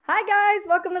Hi, guys.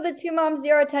 Welcome to the Two Moms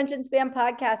Zero Attention Span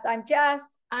podcast. I'm Jess.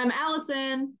 I'm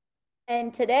Allison.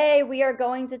 And today we are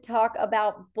going to talk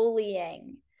about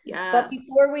bullying. But Yes.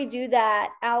 before we do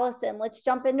that, Allison, let's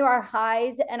jump into our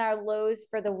highs and our lows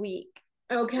for the week.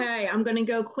 Okay, I'm going to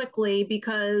go quickly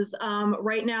because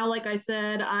right now, like I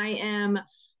said, I'm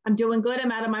doing good.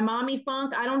 I'm out of my mommy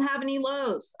funk. I don't have any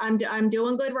lows. I'm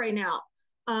doing good right now.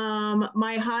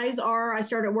 My highs are I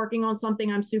started working on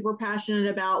something I'm super passionate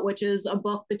about, which is a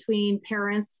book between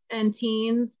parents and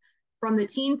teens from the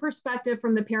teen perspective,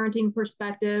 from the parenting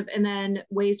perspective, and then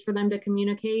ways for them to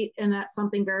communicate. And that's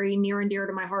something very near and dear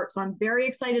to my heart. So I'm very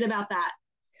excited about that.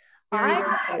 Very, I'm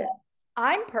very excited.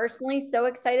 I'm personally so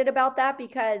excited about that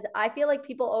because I feel like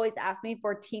people always ask me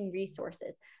for teen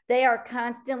resources. They are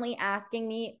constantly asking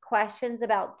me questions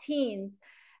about teens,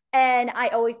 and I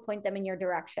always point them in your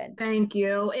direction. Thank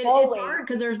you. It's Always. hard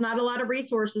because there's not a lot of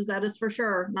resources, that is for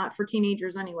sure. Not for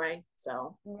teenagers anyway.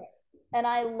 So And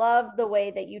I love the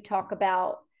way that you talk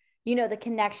about, the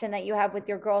connection that you have with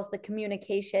your girls, the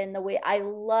communication, the way I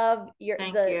love your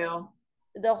thank you.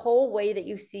 the whole way that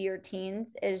you see your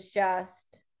teens is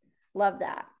just love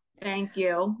that. Thank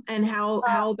you. And how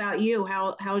about you?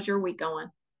 How's your week going?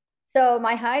 So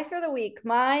my highs for the week,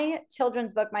 my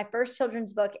children's book, my first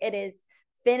children's book, it is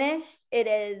finished. It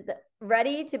is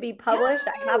ready to be published.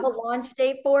 I have a Yay! launch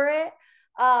date for it.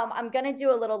 I'm gonna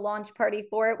do a little launch party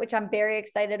for it, which I'm very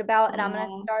excited about, and I'm gonna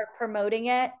Oh, start promoting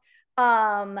it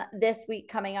this week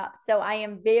coming up. So I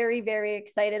am very, very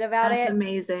excited about that's it.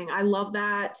 amazing. I love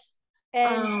that.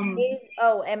 And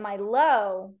Um, and my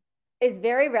low is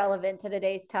very relevant to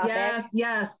today's topic. yes,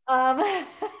 yes. Um,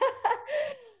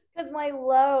 because my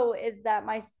low is that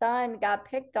my son got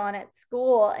picked on at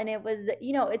school, and it was,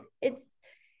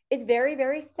 it's very,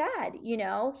 very sad.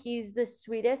 He's the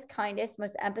sweetest, kindest,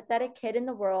 most empathetic kid in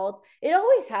the world. It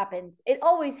always happens. It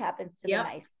always happens to the Yep,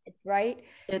 nice kids, right?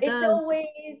 it It's does. always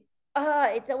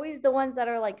it's always the ones that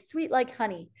are like sweet like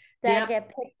honey that Yep. get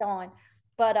picked on.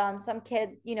 But some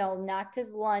kid, knocked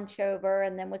his lunch over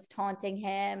and then was taunting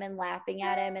him and laughing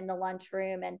at him in the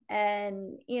lunchroom, and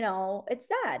it's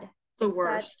sad. The It's sad,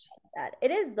 worst. sad.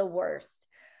 It is the worst.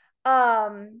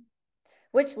 Um,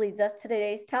 which leads us to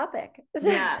today's topic.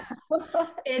 Yes.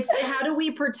 It's how do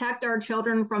we protect our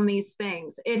children from these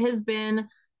things?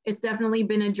 It's definitely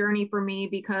been a journey for me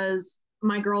because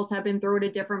my girls have been through it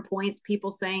at different points,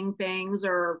 people saying things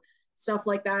or stuff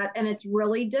like that. And it's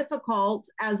really difficult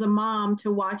as a mom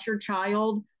to watch your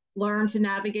child learn to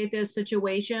navigate those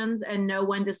situations and know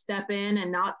when to step in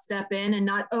and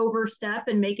not overstep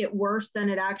and make it worse than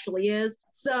it actually is.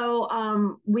 So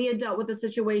we had dealt with a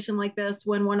situation like this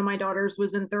when one of my daughters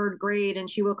was in third grade and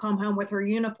she would come home with her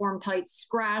uniform tights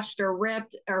scratched or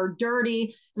ripped or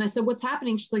dirty. And I said, "What's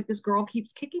happening?" She's like, "This girl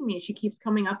keeps kicking me. She keeps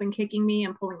coming up and kicking me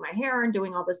and pulling my hair and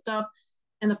doing all this stuff."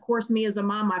 And of course, me as a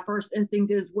mom, my first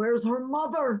instinct is, "Where's her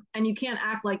mother?" And you can't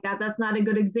act like that. That's not a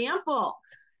good example.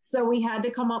 So we had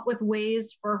to come up with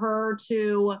ways for her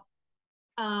to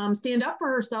stand up for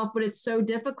herself, but it's so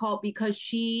difficult because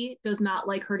she does not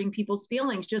like hurting people's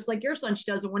feelings, just like your son. She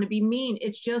doesn't want to be mean.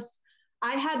 It's just,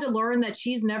 I had to learn that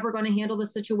she's never going to handle the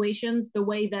situations the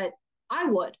way that I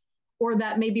would, or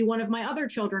that maybe one of my other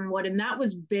children would. And that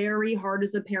was very hard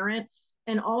as a parent.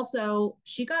 And also,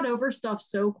 she got over stuff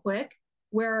so quick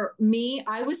where me,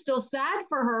 I was still sad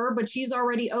for her, but she's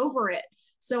already over it.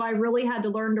 So I really had to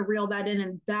learn to reel that in.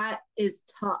 And that is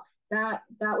tough. That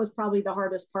was probably the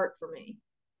hardest part for me.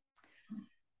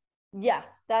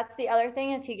 Yes, that's the other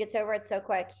thing is he gets over it so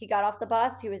quick. He got off the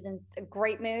bus, he was in a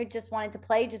great mood, just wanted to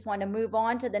play, just wanted to move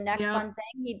on to the next Yep. fun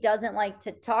thing. He doesn't like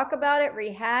to talk about it,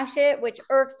 rehash it, which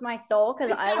irks my soul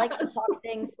because I like to Yes. talk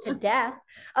things to death.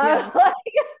 Yeah. Like,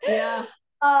 Yeah.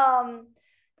 um,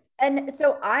 and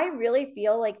so I really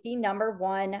feel like the number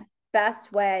one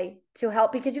best way to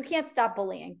help, because you can't stop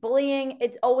bullying. Bullying,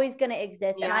 it's always going to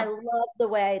exist. And I Yeah. love the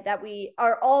way that we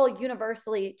are all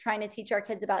universally trying to teach our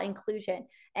kids about inclusion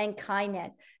and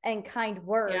kindness and kind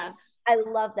words. Yes. I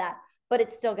love that. But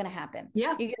it's still going to happen.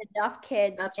 Yeah. You get enough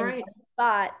kids That's in right. one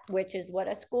spot, which is what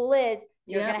a school is,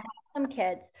 you're going to Yep. have some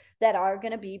kids that are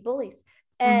going to be bullies.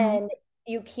 Mm-hmm. And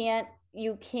you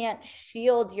can't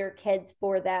shield your kids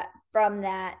from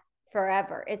that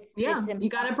forever. It's Yeah. You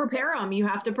got to impossible. prepare them. You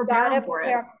have to You prepare gotta them for it.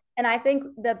 prepare. And I think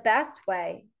the best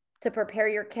way to prepare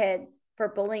your kids for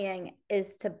bullying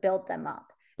is to build them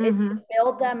up, is to Mm-hmm.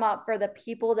 build them up for the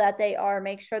people that they are,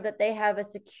 make sure that they have a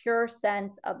secure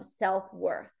sense of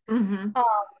self-worth. Mm-hmm. Um,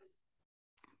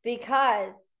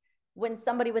 because when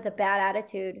somebody with a bad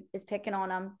attitude is picking on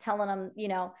them, telling them,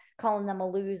 calling them a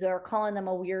loser, calling them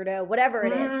a weirdo, whatever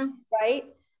it is, Mm-hmm. right?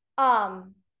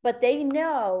 But they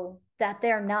know that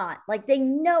they're not. Like they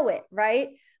know it,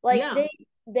 right? Like Yeah.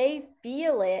 they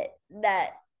feel it,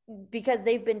 that because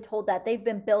they've been told that they've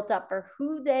been built up for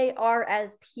who they are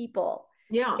as people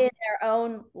Yeah. in their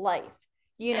own life,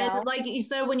 you And know? like you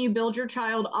said, when you build your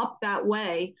child up that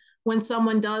way, when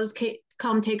someone does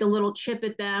come take a little chip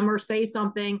at them or say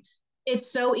something,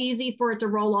 it's so easy for it to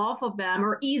roll off of them,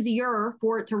 or easier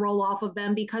for it to roll off of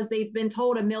them, because they've been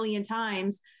told a million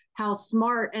times how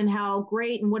smart and how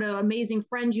great and what an amazing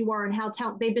friend you are and how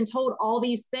they've been told all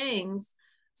these things.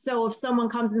 So if someone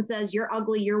comes and says, you're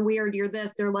ugly, you're weird, you're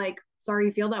this, they're like, sorry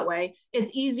you feel that way.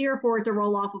 It's easier for it to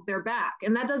roll off of their back.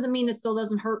 And that doesn't mean it still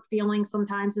doesn't hurt feelings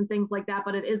sometimes and things like that,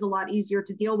 but it is a lot easier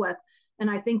to deal with. And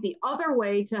I think the other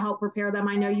way to help prepare them,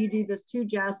 I know you do this too,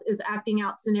 Jess, is acting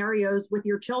out scenarios with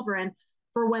your children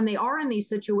for when they are in these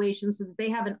situations, so that they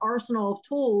have an arsenal of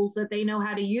tools that they know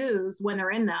how to use when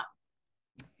they're in them.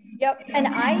 Yep. And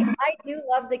I do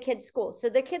love the kids school. So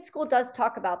the kids school does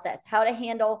talk about this, how to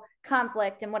handle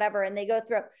conflict and whatever, and they go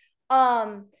through.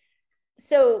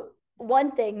 So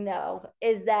one thing though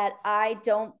is that I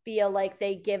don't feel like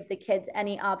they give the kids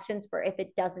any options for if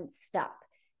it doesn't stop,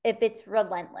 if it's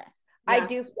relentless. I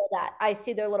do Yes. feel that. I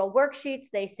see their little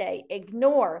worksheets. They say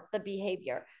ignore the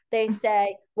behavior. They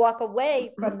say walk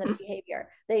away from the behavior.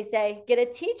 They say get a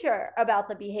teacher about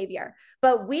the behavior.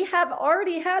 But we have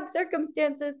already had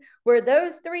circumstances where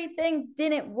those three things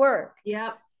didn't work.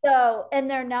 Yep. So, and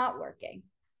they're not working.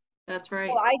 That's So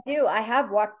right. I do. I have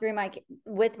walked through my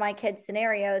with my kids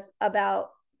scenarios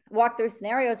about walk through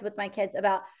scenarios with my kids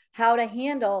about how to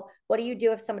handle, what do you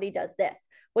do if somebody does this?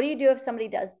 What do you do if somebody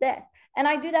does this? And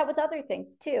I do that with other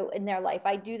things too in their life.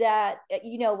 I do that,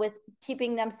 with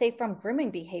keeping them safe from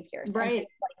grooming behaviors and Right. things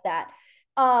like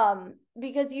that.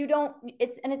 Because you don't,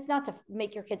 it's not to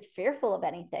make your kids fearful of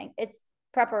anything. It's It's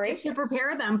to preparation.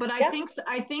 prepare them. But Yeah.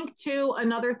 I think too,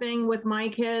 another thing with my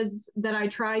kids that I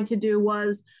tried to do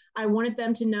was I wanted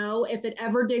them to know if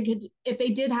they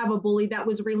did have a bully that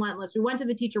was relentless. We went to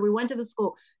the teacher, we went to the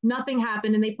school, nothing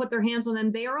happened, and they put their hands on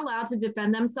them. They are allowed to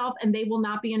defend themselves, and they will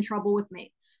not be in trouble with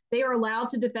me. They are allowed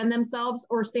to defend themselves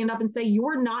or stand up and say,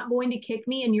 you're not going to kick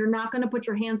me and you're not going to put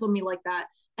your hands on me like that.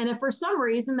 And if for some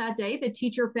reason that day the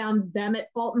teacher found them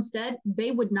at fault instead,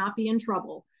 they would not be in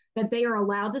trouble. That they are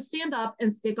allowed to stand up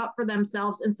and stick up for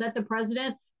themselves and set the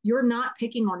precedent. You're not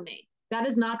picking on me. That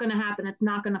is not going to happen. It's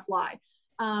not going to fly.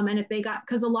 And if they got,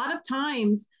 because a lot of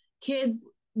times kids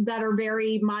that are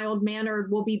very mild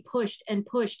mannered will be pushed and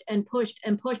pushed and pushed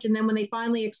and pushed. And then when they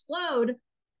finally explode,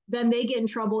 then they get in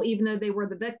trouble, even though they were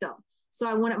the victim. So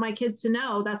I wanted my kids to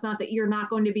know that's not that you're not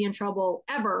going to be in trouble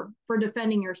ever for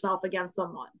defending yourself against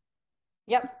someone.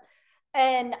 Yep.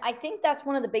 And I think that's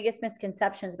one of the biggest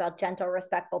misconceptions about gentle,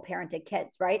 respectful parented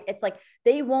kids, right? It's like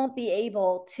they won't be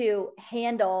able to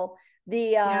handle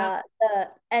Yeah.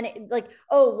 like,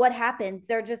 oh, what happens?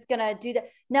 They're just gonna do that.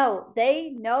 No, they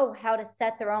know how to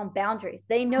set their own boundaries.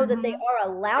 They know that they Mm-hmm. are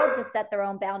allowed to set their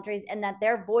own boundaries and that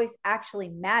their voice actually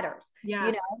matters,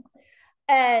 Yes.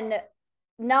 And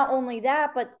not only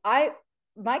that, but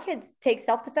my kids take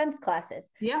self-defense classes.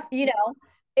 Yeah. You know,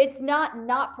 it's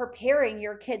not preparing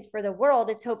your kids for the world.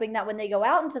 It's hoping that when they go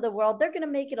out into the world, they're going to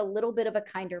make it a little bit of a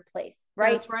kinder place,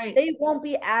 right? That's right. They won't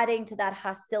be adding to that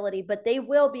hostility, but they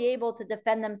will be able to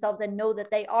defend themselves and know that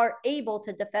they are able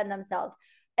to defend themselves.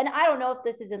 And I don't know if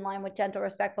this is in line with gentle,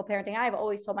 respectful parenting. I've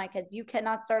always told my kids, you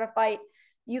cannot start a fight.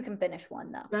 You can finish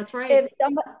one though. That's right. If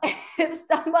somebody if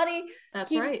somebody That's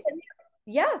keeps, right.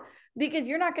 yeah, because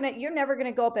you're never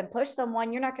gonna go up and push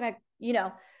someone. You're not gonna,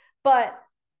 but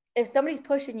if somebody's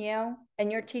pushing you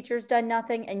and your teacher's done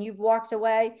nothing and you've walked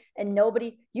away and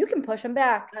nobody, you can push them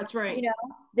back. That's right.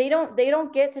 They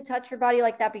don't get to touch your body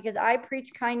like that, because I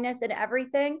preach kindness in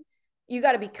everything. You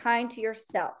got to be kind to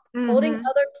yourself. Holding Mm-hmm.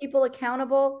 other people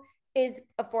accountable is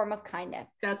a form of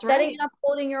kindness. That's Setting right. up,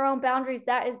 holding your own boundaries,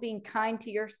 that is being kind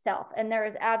to yourself. And there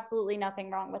is absolutely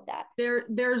nothing wrong with that.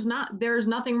 There's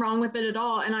nothing wrong with it at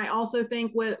all. And I also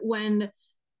think when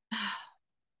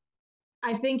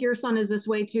I think your son is this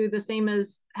way too, the same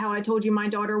as how I told you my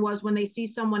daughter was. When they see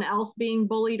someone else being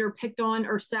bullied or picked on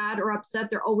or sad or upset,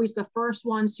 they're always the first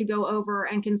ones to go over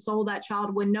and console that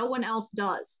child when no one else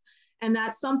does. And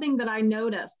that's something that I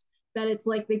noticed, that it's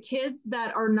like the kids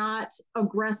that are not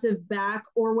aggressive back,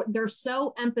 or they're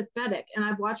so empathetic. And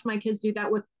I've watched my kids do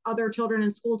that with other children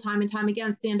in school time and time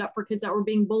again, stand up for kids that were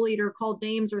being bullied or called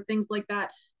names or things like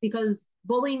that, because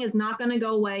bullying is not going to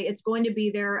go away. It's going to be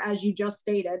there, as you just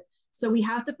stated. So we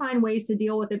have to find ways to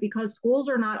deal with it, because schools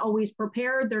are not always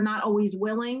prepared. They're not always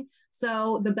willing.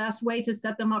 So the best way to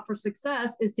set them up for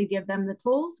success is to give them the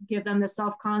tools, give them the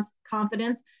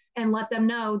self-confidence, and let them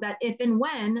know that if and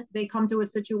when they come to a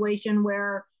situation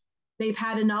where they've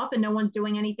had enough and no one's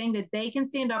doing anything, that they can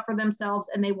stand up for themselves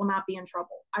and they will not be in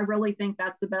trouble. I really think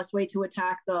that's the best way to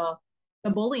attack the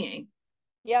bullying.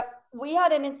 Yep. We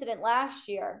had an incident last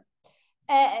year,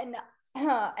 and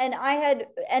and I had,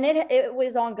 and it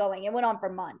was ongoing. It went on for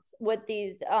months with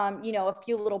these a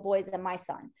few little boys and my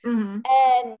son. Mm-hmm.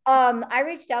 And I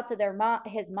reached out to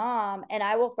his mom, and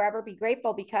I will forever be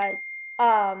grateful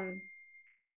um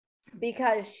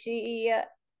because she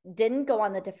didn't go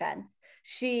on the defense.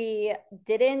 She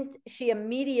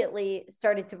immediately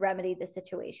started to remedy the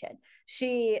situation.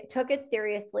 She took it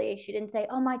seriously. She didn't say,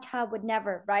 "Oh, my child would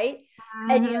never," right?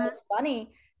 And Mm-hmm. what's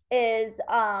funny is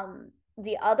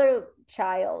the other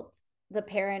child, the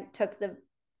parent took the,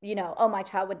 "Oh, my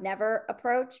child would never"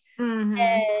 approach. Mm-hmm.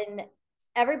 And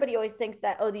everybody always thinks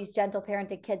that, oh, these gentle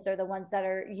parented kids are the ones that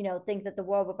are, think that the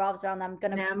world revolves around them,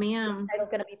 No, ma'am.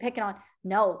 gonna be picking on.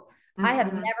 No, I have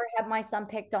Mm-mm. never had my son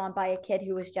picked on by a kid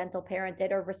who was gentle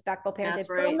parented or respectful parented That's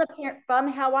right. from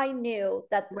how I knew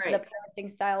that the Right. parenting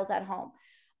styles at home,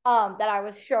 that I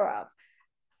was sure of.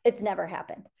 It's never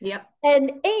happened. Yep.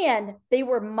 And they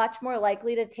were much more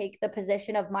likely to take the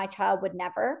position of my child would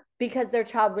never, because their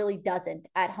child really doesn't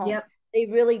at home. Yep. They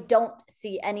really don't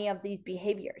see any of these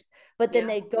behaviors, but then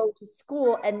Yeah. they go to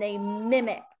school and they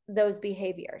mimic those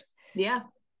behaviors. Yeah.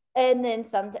 And then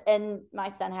and my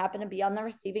son happened to be on the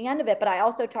receiving end of it. But I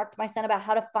also talked to my son about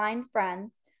how to find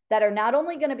friends that are not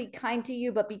only going to be kind to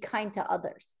you, but be kind to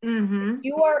others. Mm-hmm.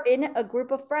 You are in a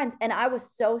group of friends. And I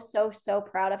was so, so, so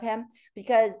proud of him,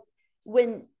 because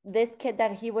when this kid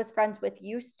that he was friends with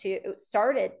used to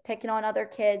started picking on other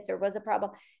kids or was a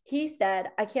problem, he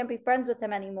said, I can't be friends with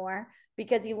him anymore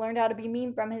because he learned how to be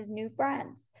mean from his new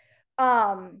friends.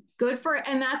 Good for,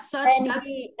 and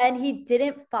And he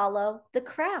didn't follow the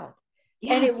crowd.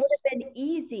 And it would yes. have been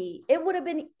easy. It would have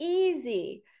been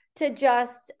easy to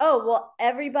just, oh, well,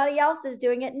 everybody else is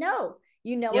doing it. No,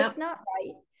 Yep. it's not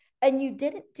right. And you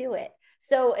didn't do it.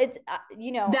 So it's,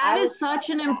 That I was is such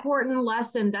an important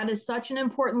lesson. That is such an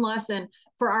important lesson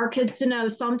for our kids to know.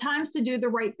 Sometimes to do the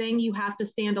right thing, you have to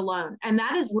stand alone. And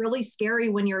that is really scary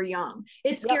when you're young.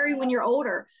 It's yep. scary when you're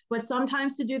older, but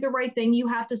sometimes to do the right thing, you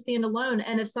have to stand alone.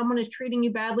 And if someone is treating you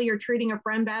badly or treating a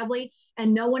friend badly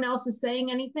and no one else is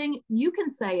saying anything, you can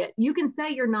say it. You can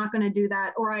say you're not going to do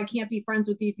that, or I can't be friends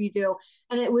with you if you do.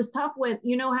 And it was tough when,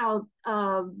 how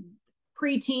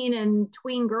preteen and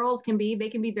tween girls can be. They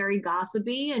can be very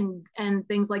gossipy and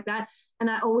things like that.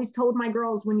 And I always told my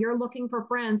girls, when you're looking for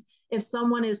friends, if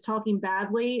someone is talking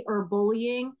badly or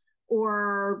bullying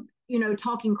or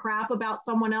talking crap about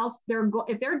someone else,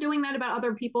 if they're doing that about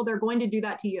other people, they're going to do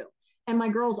that to you. And my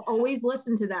girls always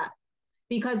listen to that,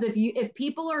 because if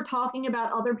people are talking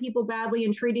about other people badly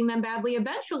and treating them badly,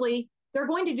 eventually they're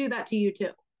going to do that to you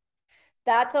too.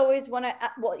 That's always when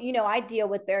I deal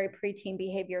with very preteen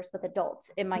behaviors with adults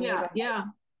in my Yeah, neighborhood. yeah.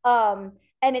 Um,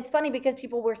 and it's funny because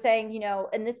people were saying,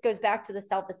 and this goes back to the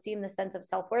self-esteem, the sense of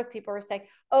self-worth. People were saying,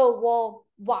 oh,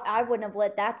 well, I wouldn't have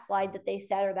let that slide that they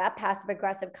said, or that passive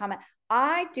aggressive comment.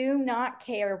 I do not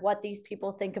care what these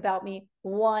people think about me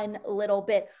one little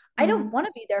bit. I Mm-hmm. don't want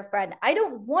to be their friend. I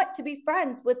don't want to be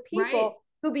friends with Right, people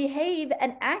who behave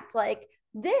and act like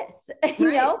this,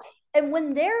 right. And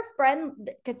when their friend,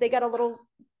 because they got a little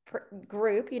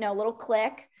group, little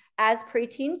clique, as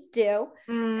preteens do,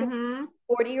 Mm-hmm.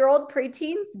 40-year-old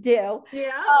preteens do.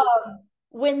 Yeah.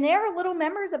 When their little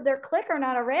members of their clique are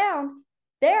not around,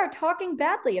 they are talking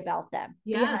badly about them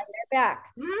behind Yes. their back.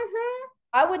 Mm-hmm.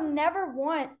 I would never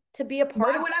want to be a part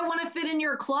Why of would I want to fit in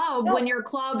your club when no, your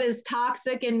club is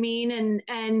toxic and mean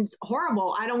and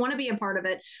horrible? I don't want to be a part of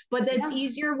it. But it's yeah.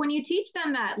 easier when you teach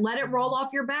them that. Let it roll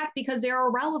off your back because they're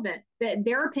irrelevant. That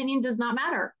their opinion does not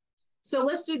matter. So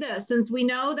let's do this. Since we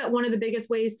know that one of the biggest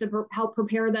ways to help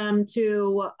prepare them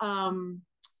to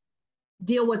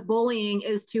deal with bullying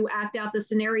is to act out the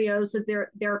scenarios if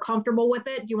they're comfortable with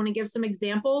it. Do you want to give some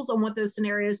examples on what those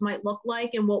scenarios might look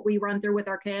like and what we run through with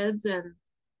our kids? And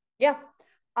Yeah.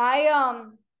 I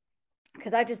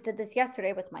because I just did this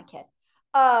yesterday with my kid.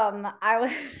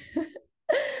 I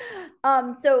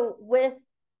was so with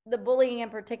the bullying in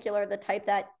particular, the type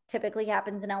that typically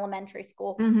happens in elementary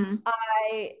school, mm-hmm.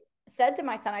 I said to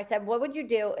my son, I said, what would you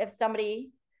do if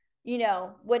somebody,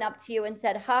 went up to you and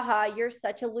said, haha, you're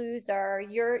such a loser.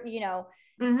 You're, um,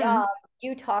 Mm-hmm.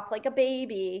 you talk like a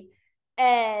baby.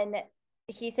 And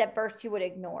he said first he would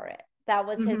ignore it. That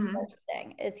was his Mm-hmm. first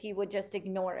thing, is he would just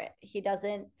ignore it. He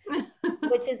doesn't,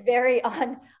 which is very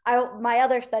on. My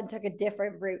other son took a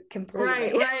different route Right,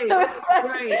 completely. right,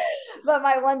 right. But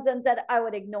my one son said I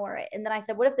would ignore it. And then I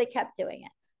said, what if they kept doing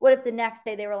it? What if the next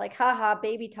day they were like, haha,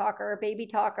 baby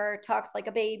talker talks like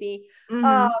a baby? Um,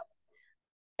 Mm-hmm.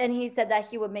 And he said that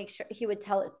he would make sure he would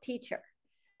tell his teacher.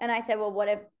 And I said, well, what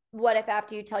if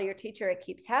after you tell your teacher it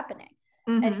keeps happening?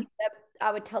 And Mm-hmm. he said,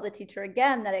 I would tell the teacher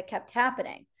again that it kept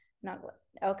happening. And I was like,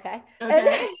 okay.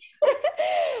 Okay.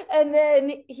 And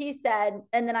then he said,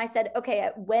 and then I said, okay,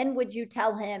 when would you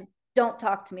tell him, don't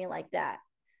talk to me like that?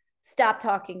 Stop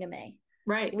talking to me.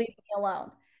 Right. Leave me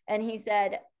alone. And he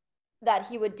said that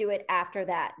he would do it after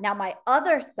that. Now, my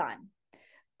other son,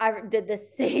 I did the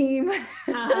same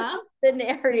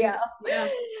scenario. Yeah.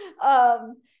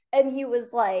 And he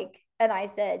was like, and I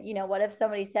said, what if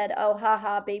somebody said, oh,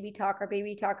 haha, baby talker,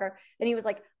 baby talker? And he was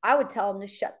like, I would tell them to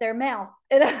shut their mouth.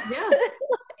 And Yeah.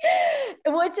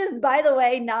 which is, by the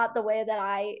way, not the way that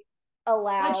I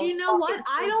allow. But you know what?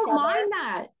 I don't mind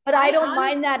that. But I don't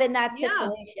mind that in that Yeah.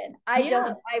 situation.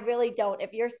 I really don't.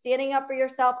 If you're standing up for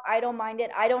yourself, I don't mind it.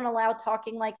 I don't allow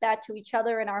talking like that to each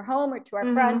other in our home or to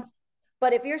our friends.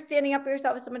 But if you're standing up for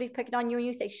yourself, if somebody's picking on you and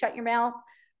you say, shut your mouth,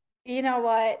 you know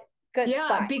what? Good. Yeah,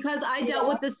 fine. because I dealt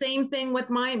with the same thing with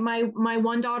my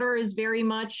one daughter is very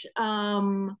much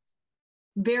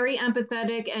very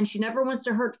empathetic, and she never wants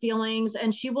to hurt feelings,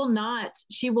 and she will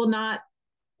not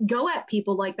go at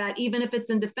people like that, even if it's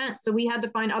in defense. So we had to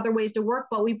find other ways to work,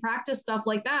 but we practice stuff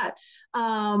like that.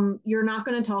 You're not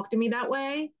going to talk to me that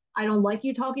way. I don't like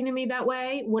you talking to me that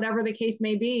way, whatever the case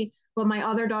may be. But my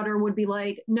other daughter would be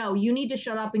like, no, you need to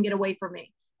shut up and get away from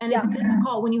me. And it's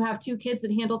difficult when you have two kids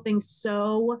that handle things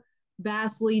so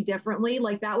vastly differently.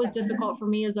 Like that was difficult for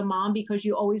me as a mom, because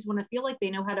you always want to feel like they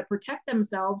know how to protect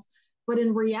themselves. But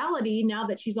in reality, now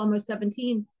that she's almost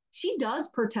 17, she does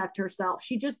protect herself.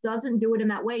 She just doesn't do it in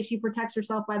that way. She protects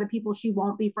herself by the people she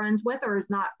won't be friends with, or is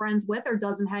not friends with, or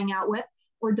doesn't hang out with,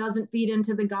 or doesn't feed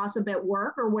into the gossip at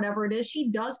work, or whatever it is. She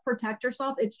does protect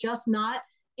herself. It's just not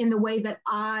in the way that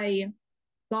I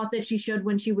thought that she should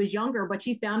when she was younger, but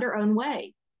she found her own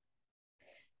way.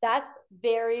 That's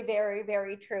very, very,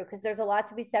 very true, because there's a lot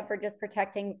to be said for just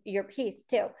protecting your peace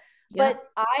too. Yeah. But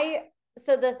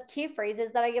so the key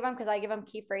phrases that I give them, because I give them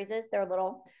key phrases, they're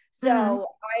little. So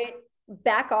I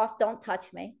back off, don't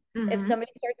touch me. If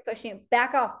somebody starts pushing you,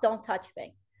 back off, don't touch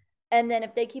me. And then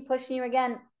if they keep pushing you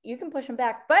again, you can push them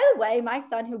back. By the way, my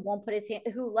son, who won't put his hand,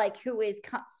 who is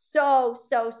so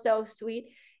sweet,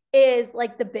 is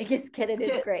like the biggest kid in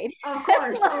his grade. Of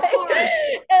course, of course.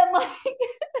 And like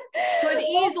could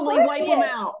easily wipe him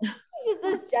out. He's just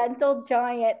this gentle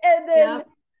giant. And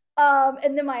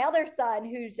then my other son,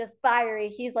 who's just fiery,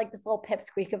 he's like this little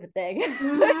pipsqueak of a thing.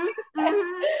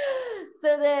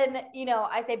 So then,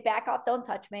 I say, back off, don't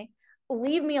touch me.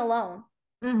 Leave me alone.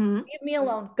 Leave me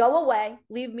alone. Go away.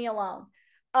 Leave me alone.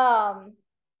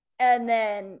 And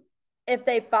then if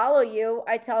they follow you,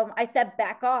 I tell them, I said,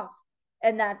 back off.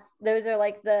 And those are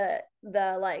like the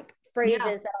like phrases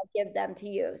that I'll give them to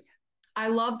use. I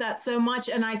love that so much.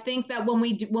 And I think that when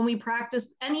we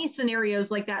practice any scenarios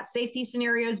like that, safety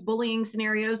scenarios, bullying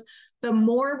scenarios, the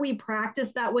more we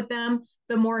practice that with them,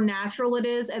 the more natural it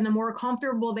is and the more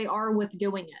comfortable they are with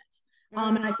doing it.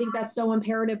 And I think that's so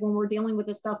imperative when we're dealing with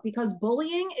this stuff, because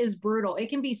bullying is brutal. It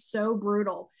can be so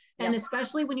brutal. And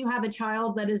especially when you have a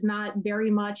child that is not very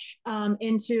much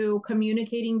into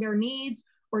communicating their needs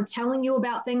or telling you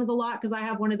about things a lot, because I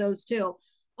have one of those too.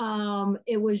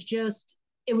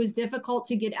 It was difficult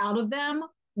to get out of them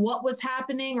what was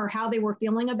happening or how they were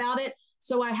feeling about it.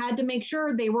 So I had to make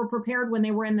sure they were prepared when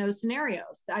they were in those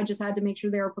scenarios. I just had to make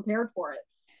sure they were prepared for it.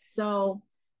 So,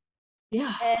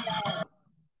 yeah.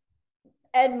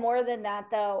 And more than that,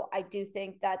 though, I do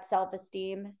think that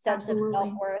self-esteem, sense of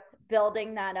self-worth,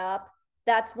 building that up,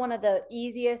 that's one of the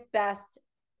easiest, best,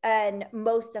 and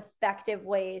most effective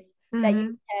ways that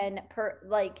you can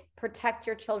protect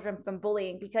your children from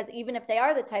bullying. Because even if they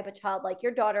are the type of child like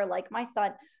your daughter, like my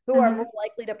son, who are more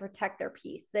likely to protect their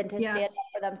peace than to stand up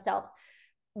for themselves,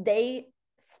 they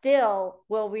still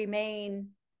will remain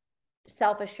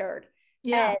self-assured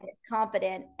and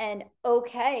confident and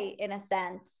okay in a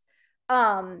sense,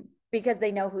 because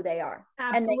they know who they are.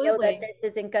 Absolutely. And they know that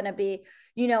this isn't going to be,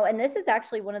 and this is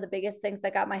actually one of the biggest things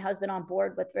that got my husband on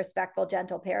board with respectful,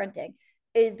 gentle parenting,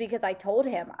 is because I told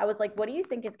him, I was like, what do you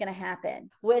think is going to happen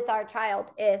with our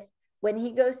child if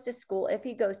he goes to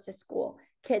school,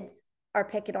 kids are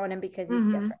picking on him because he's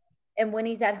different. And when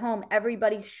he's at home,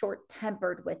 everybody's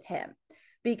short-tempered with him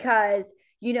because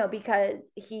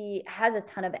he has a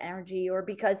ton of energy, or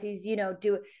because he's,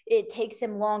 it takes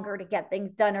him longer to get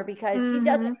things done, or because he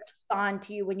doesn't respond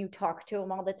to you when you talk to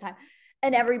him all the time.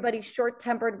 And everybody's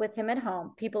short-tempered with him at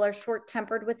home. People are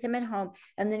short-tempered with him at home.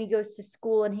 And then he goes to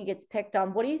school and he gets picked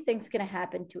on. What do you think is going to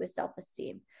happen to his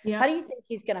self-esteem? How do you think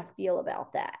he's going to feel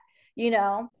about that?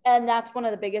 And that's one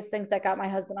of the biggest things that got my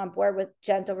husband on board with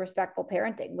gentle, respectful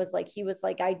parenting was like, he was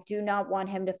like, I do not want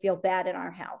him to feel bad in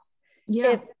our house.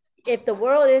 Yeah, If the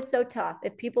world is so tough,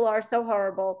 if people are so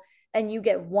horrible, and you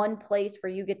get one place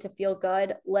where you get to feel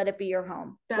good, let it be your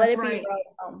home. Let that's it be right. your own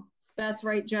home. That's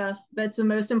right, Jess. That's the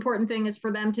most important thing is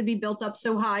for them to be built up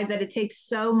so high that it takes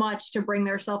so much to bring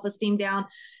their self-esteem down.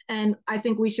 And I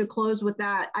think we should close with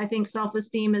that. I think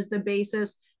self-esteem is the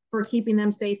basis for keeping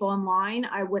them safe online.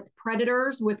 With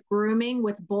predators, with grooming,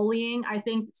 with bullying, I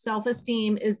think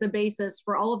self-esteem is the basis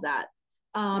for all of that.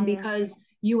 Because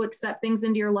you accept things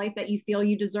into your life that you feel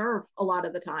you deserve a lot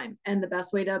of the time. And the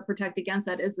best way to protect against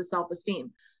that is the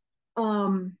self-esteem.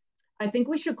 Um, I think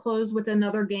we should close with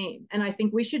another game. And I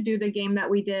think we should do the game that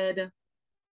we did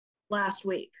last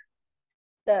week.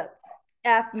 The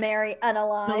F, Mary,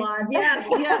 unalive. Alive. Yes,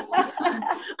 yes.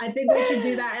 I think we should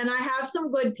do that. And I have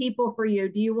some good people for you.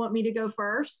 Do you want me to go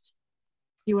first?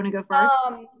 Do you want to go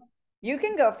first? You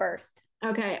can go first.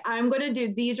 Okay, I'm going to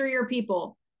do these are your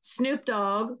people: Snoop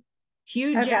Dogg,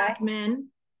 Hugh Okay. Jackman,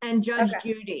 and Judge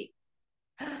Okay. Judy.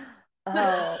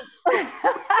 Oh.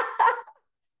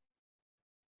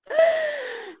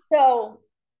 So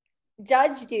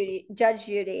Judge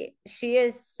Judy, she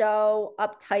is so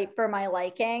uptight for my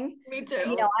liking. Me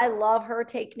too. I love her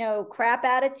take no crap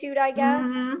attitude, I guess,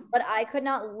 Mm-hmm. but I could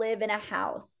not live in a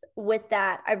house with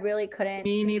that. I really couldn't.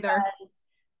 Me neither.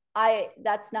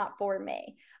 That's not for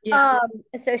me. Yeah.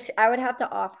 So I would have to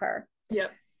off her.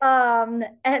 Yep. And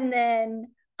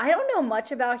then I don't know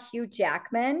much about Hugh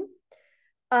Jackman.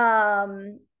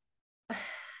 Um,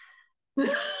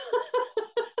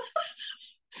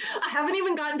 I haven't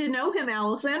even gotten to know him,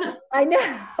 Allison. I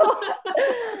know.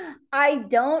 I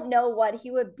don't know what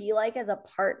he would be like as a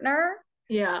partner.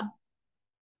 Yeah.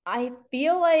 I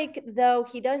feel like though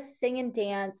he does sing and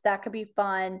dance, that could be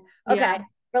fun. Okay. Yeah.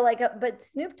 But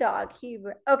Snoop Dogg,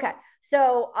 okay.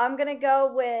 So I'm gonna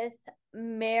go with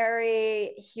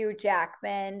marry Hugh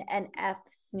Jackman and F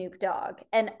Snoop Dogg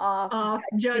and off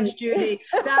Judge Judy.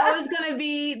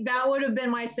 That would have been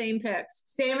my same picks.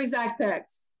 Same exact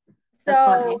picks. That's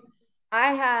funny. I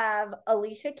have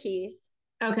Alicia Keys,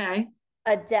 Okay.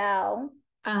 Adele,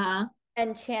 Uh-huh.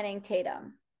 and Channing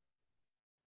Tatum.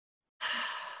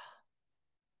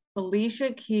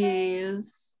 Alicia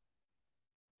Keys.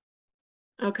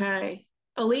 Okay.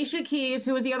 Alicia Keys.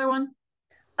 Who was the other one?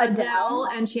 Adele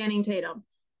and Channing Tatum.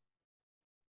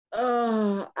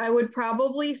 I would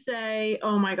probably say,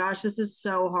 oh my gosh, this is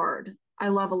so hard. I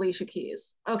love Alicia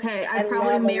Keys. Okay, I'd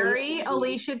probably marry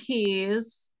Alicia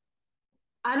Keys.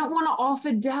 I don't want to off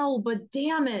Adele, but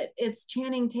damn it, it's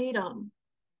Channing Tatum.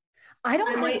 I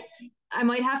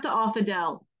might have to off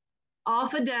Adele.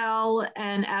 Off Adele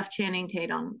and F Channing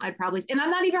Tatum. I'd probably, and I'm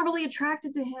not even really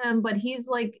attracted to him, but he's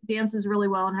like dances really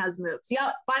well and has moves.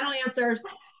 Yep, final answers.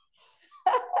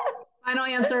 Final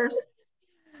answers.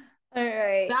 All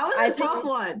right. That was a tough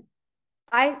one.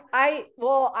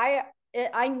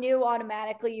 I knew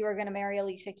automatically you were going to marry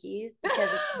Alicia Keys because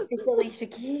it's Alicia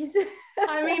Keys.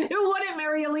 I mean, who wouldn't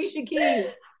marry Alicia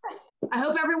Keys? I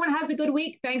hope everyone has a good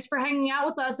week. Thanks for hanging out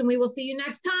with us, and we will see you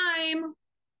next time.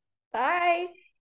 Bye.